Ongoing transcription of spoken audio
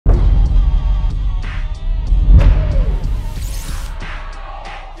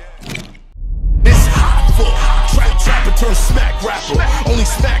rapper. Only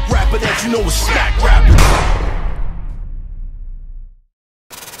smack rapper that you know is smack rapper.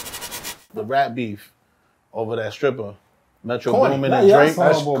 The rap beef over that stripper, Metro Corny. Boomin and Drake.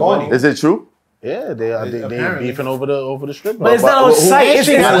 That's corny. Is it true? Yeah, they beefing over the stripper. But it's not on site. It's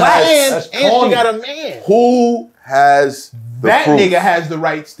she got a man. That's And she corny. got a man. Who has the That proof? nigga has the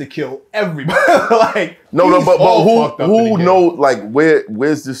rights to kill everybody. Like No, he's but all fucked up in who the know, like,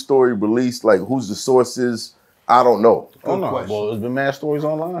 where's this story released? Like, who's the sources? I don't know. Oh no, well, there's been mad stories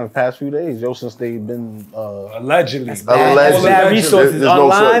online the past few days, yo, since they've been allegedly. That's bad resources There's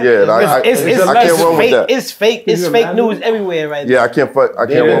no online. yeah, I can't run with that. It's fake. It's fake news everywhere right now. Yeah, I can't they've run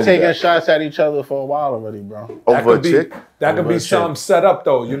been with taking that. shots at each other for a while already, bro. Over a chick? That could be something set up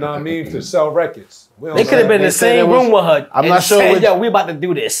though, you know what I mean, to sell records. They could have been in the same room with her. I'm and not sure said, which- yo, we about to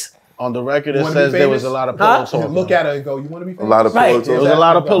do this. On the record, it wanna says be there was famous? a lot of pillow talking. Look at her and go, you want to be famous? A lot of pillow There was a talking.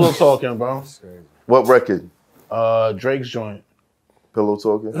 lot of pillow talking, bro. What record? Drake's joint. Pillow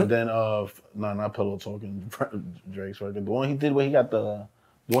talking? And then no, not pillow talking. Drake's record. The one he did where he got the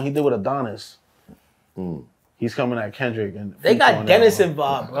one he did with Adonis. He's coming at Kendrick and They got Dennis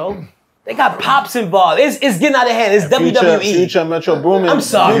involved, bro. They got Pops involved. It's getting out of hand. It's WWE. Future Metro Boomin. I'm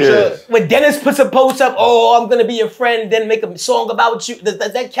sorry. Future. When Dennis puts a post up, oh, I'm gonna be your friend, then make a song about you.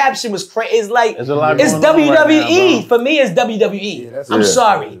 That caption was crazy. It's like, There's a lot it's going on WWE. right now, For me, it's WWE. I'm Yeah.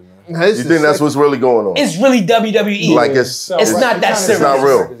 sorry. You think that's what's really going on? It's really WWE. Like it's not that serious. It's not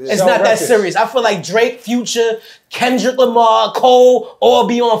real. It's not that serious. I feel like Drake, Future, Kendrick Lamar, Cole, all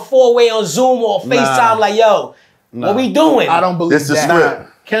be on 4-way on Zoom or FaceTime like, yo, what we doing? I don't believe This is that. script.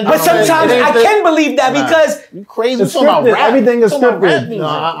 But sometimes I can believe that because You crazy? It's Talking about scripted. rap. Everything is Talking about rap scripted. music. No,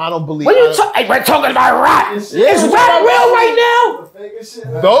 I don't believe. what are you talking? We're talking about rap. Is rap real right now?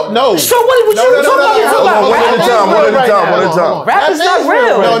 No. So what you talking about? You talking about One rap? at a time, one at a time, one at a time. Rap is not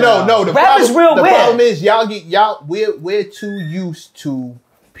real. No. The Rap problem, is real The weird. problem is we're too used to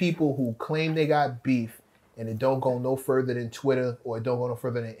people who claim they got beef and it don't go no further than Twitter or it don't go no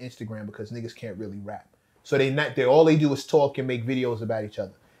further than Instagram because niggas can't really rap. So all they do is talk and make videos about each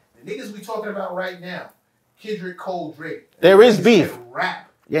other. The niggas we talking about right now, Kendrick, Cole, Drake. There is beef. Can rap.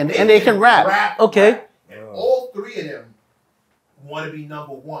 Yeah, and they can rap. Okay. And all three of them want to be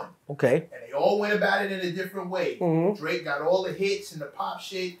number one. Okay. And they all went about it in a different way. Mhm. Drake got all the hits and the pop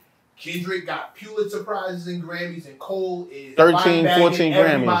shit. Kendrick got Pulitzer Prizes and Grammys, and Cole is 13, bagging 14 Grammys,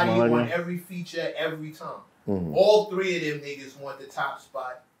 everybody my on nigga. every feature every time. All three of them niggas want the top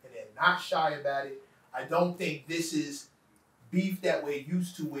spot, and they're not shy about it. I don't think this is beef that we're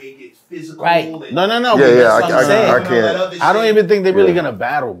used to, where it gets physical. Right. And No. Yeah, what I'm saying. I can't. I don't even think they're really gonna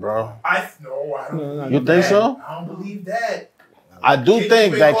battle, bro. I don't believe You think that. so? I don't believe that. I do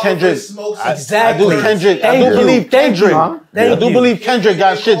think that Kendrick. Exactly. I do Thank you. believe Kendrick. Thank I do you. believe Kendrick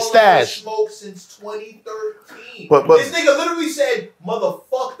got shit stashed. Smoke since 2013. But this nigga literally said,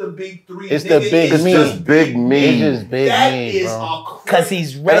 "Motherfuck the big three." It's nigga, the big it's me. just Big me. It's just big That me, is bro. a Because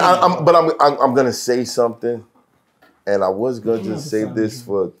he's ready. I'm gonna say something, and I was gonna just save this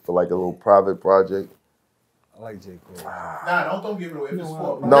for like a little private project. I like J. Cole. Nah, don't give it away. If it's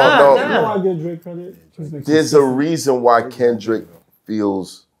for No. I give Drake credit. There's a reason why Kendrick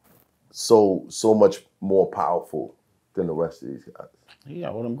feels so much more powerful than the rest of these guys. He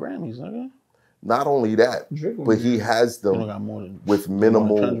got all them Grammys, nigga. Not only that, but he has He don't them got more than with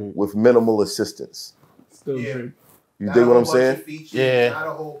Kendrick. minimal assistance. Still Yeah. Drake. You Not dig a what whole I'm bunch saying? of features, Yeah. Not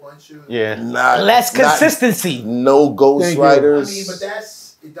a whole bunch of. Yeah. Less consistency. No I ghostwriters. mean, but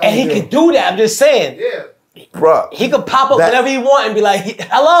that's. And he could do that. I'm just saying. Yeah. Bruh. He could pop up That- whenever he want and be like,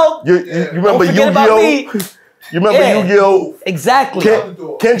 hello. You remember Don't forget about Yu-Gi-Oh? me. You remember Yeah. Yu-Gi-Oh? Exactly.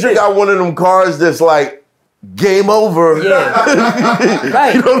 Kendrick got one of them cards that's like game over. Yeah.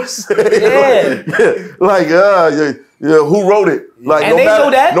 Right. You know what I'm saying? Yeah. Who wrote it? Like And they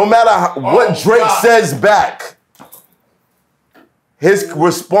know that. no matter what Drake says back, his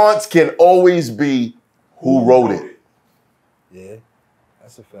response can always be who wrote it. Yeah,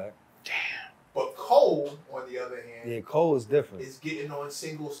 that's a fact. But Cole, on the other hand, Yeah, Cole is different. is getting on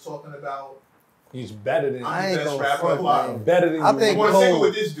singles talking about. He's better than I'm the you. best gonna rapper front, alive. man. Better than I you. think I'm on a Cole- single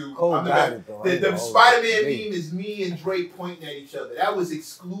with this dude. Cole I'm the got best. it, though. I The ain't gonna Spider-Man hold you. meme is me and Drake pointing at each other. That was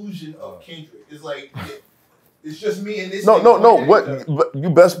exclusion of Kendrick. It's like it's just me and this. No. nigga pointing at What each other. you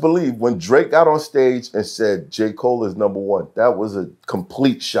best believe when Drake got on stage and said J. Cole is #1, that was a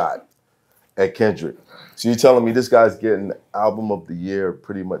complete shot at Kendrick. So you're telling me this guy's getting album of the year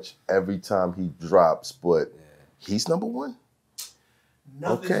pretty much every time he drops, but he's #1?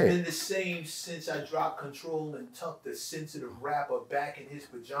 Nothing's Okay. been the same since I dropped Control and tucked the sensitive rapper back in his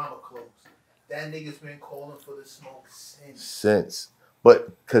pajama clothes. That nigga's been calling for the smoke since. But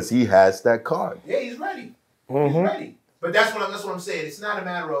because he has that card. Yeah, he's ready. Mm-hmm. He's ready. But that's what I'm saying. It's not a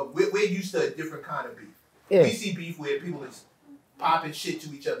matter of we're used to a different kind of beef. Yeah. We see beef where people is popping shit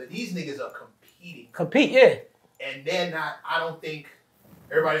to each other. These niggas are competing. Yeah. And they're not. I don't think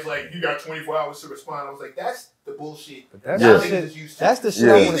everybody's like, you got 24 hours to respond. I was like, that's the bullshit. But that's Y'all the niggas shit. is used to. That's the shit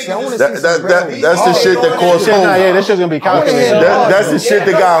I want to see. I want to see That's some real beef. the shit that caused Hov. Yeah, this shit's gonna be calculated. That's the shit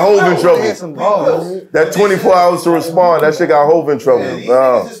that got Hov in trouble. Some balls. That 24 hours to respond, that shit got Hov in trouble. These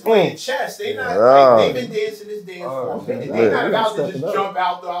niggas is playing chess. They not like, they've been dancing this dance for a minute. They not about to just jump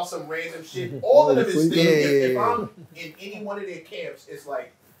out, throw out some random shit. All of them is thinking, if I'm in any one of their camps, it's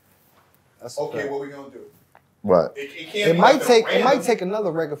like, okay, what we gonna do? Right. It might take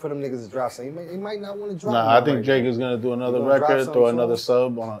another record for them niggas to drop. So he might not want to drop. Nah, I think Drake is gonna do another record, throw another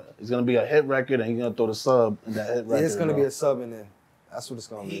sub on. It's gonna be a hit record, and he's gonna throw the sub in that hit record. Yeah, it's gonna be a sub in there. That's what it's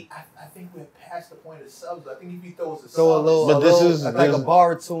gonna be. I think we're past the point of subs. I think if he throws a sub, Throw a little, but this is like a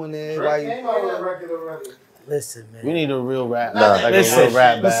bar or two in there. Drake came out with a record already. Listen, man. We need a real rap. Listen. A real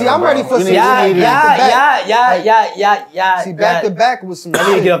rap. But see, I'm ready for some. See, back to back with some.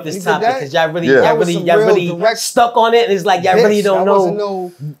 I need to get off this topic because y'all really stuck on it, and it's like y'all really don't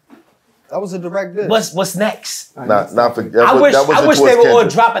know. That was a direct diss. What's next? Not for. I wish they would all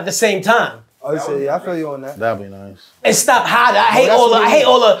drop at the same time. Oh, yeah, I feel you on that. That'd be nice. And stop hiding. I hate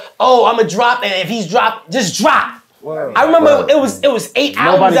all the. Oh, I'm gonna drop, and if he's dropped, just drop. Word. I remember it was 8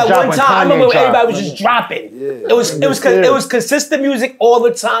 albums at one time. I remember everybody was just dropping. Yeah. It was consistent music all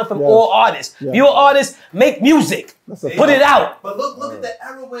the time from all artists. If you're an artist, make music. Put it out. But look at the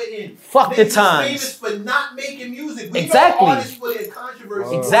era we're in. Fuck the Niggas is times. famous for not making music. We Exactly. know artists for their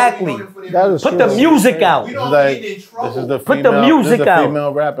controversy. Exactly. We know them for their That is Put the true. music out. We don't Like, get in trouble. this is the Put female, the music this is the out.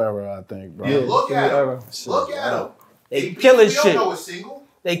 female rap era, I think, bro. Look at them. Look at them. They killing We shit. don't know a single.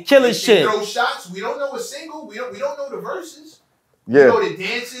 They killing They shit. throw shots. We don't know a single. We don't know the verses. Yeah. We know the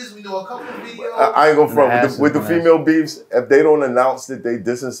dances. We know a couple of videos. I ain't gonna front Nah, with the that's female beefs. If they don't announce that they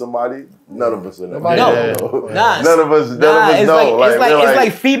dissing somebody, none of us are know. Nah, None of us it's know. It's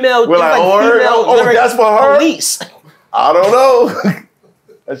like female. We're like, female lyric that's for her. police. I don't know.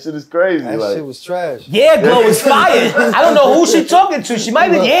 That shit is crazy. That like, shit was trash. Yeah, Glow is fired. I don't know who she talking to. She might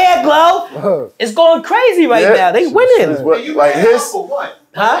be. Yeah, Glow. It's going crazy right now. They winning. what, You like mad his. for what?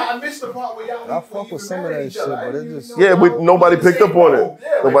 Huh? I missed the part where y'all. I fuck with some of that shit, but it just. Yeah, but nobody picked up on it.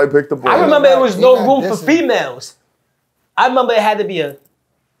 Nobody picked up on it. I remember there was no He not room for dissing. females. I remember it had to be a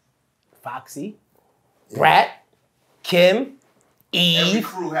Foxy, Brat, Kim, Every Eve.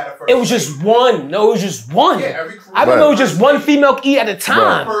 crew had a first. It was just one. No, it was just one. Yeah, every crew. I remember it was just one female E at a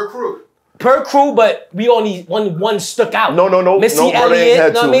time per crew. per crew, but we only one stuck out. No. Missy Murda ain't Elliott, had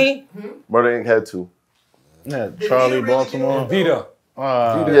you know what I to. mean? Murda ain't had to. Yeah, Charlie really Baltimore. Vita.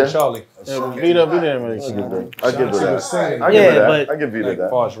 Vita Yeah. and Charlie. Vita didn't really see I it. give her that. I Yeah, give her but- that. I give Vita Like, as that.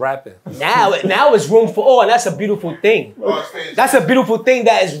 far as rapping. Now it's room for all, and that's a beautiful thing. That's a beautiful thing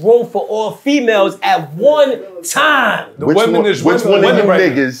that is room for all females at one time. The women is which one of women you right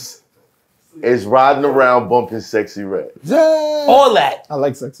niggas is riding around bumping Sexy Red? All that. I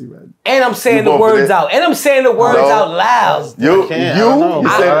like Sexy Red. And I'm saying You the bumping words it? out. And I'm saying the words No. out loud. You can't, I don't know.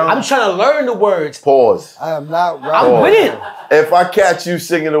 said I'm trying to learn the words. pause. I am not I'm rapping. with it. If I catch you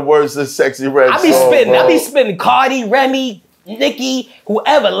singing the words of Sexy Red, I be song, spitting. bro, I be spitting Cardi, Remy, Nicki,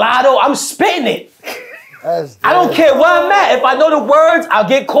 whoever, Lotto. I'm spitting it. I don't care where I'm at. If I know the words, I'll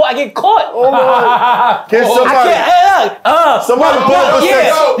get caught. I get caught. Can somebody? Somebody bump a yeah,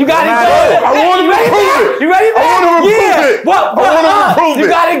 Sexy. you got it going. I want to reprove it. You ready? I want to reprove Yeah. it. What? I want to reprove You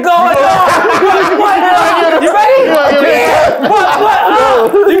it. got it going on. What? You ready? Yeah. What?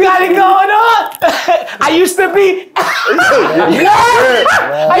 You got it going on. I used to be. I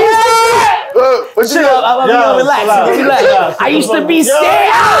used to be. What you Chill got? out. Relax. I used to be scared.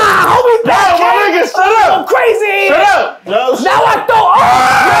 Hold me back. my nigga, shut I'm up. crazy. Shut up. Now I thought,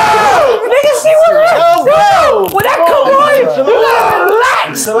 nigga, see what that? Bro, when that come on, you gotta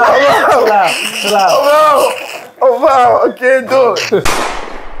relax. Chill out. Oh wow, I can't do it.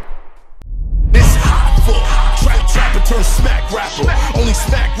 It's hot for trapper turn smack rapper. Only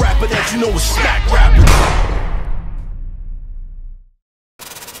smack rapper that you know is smack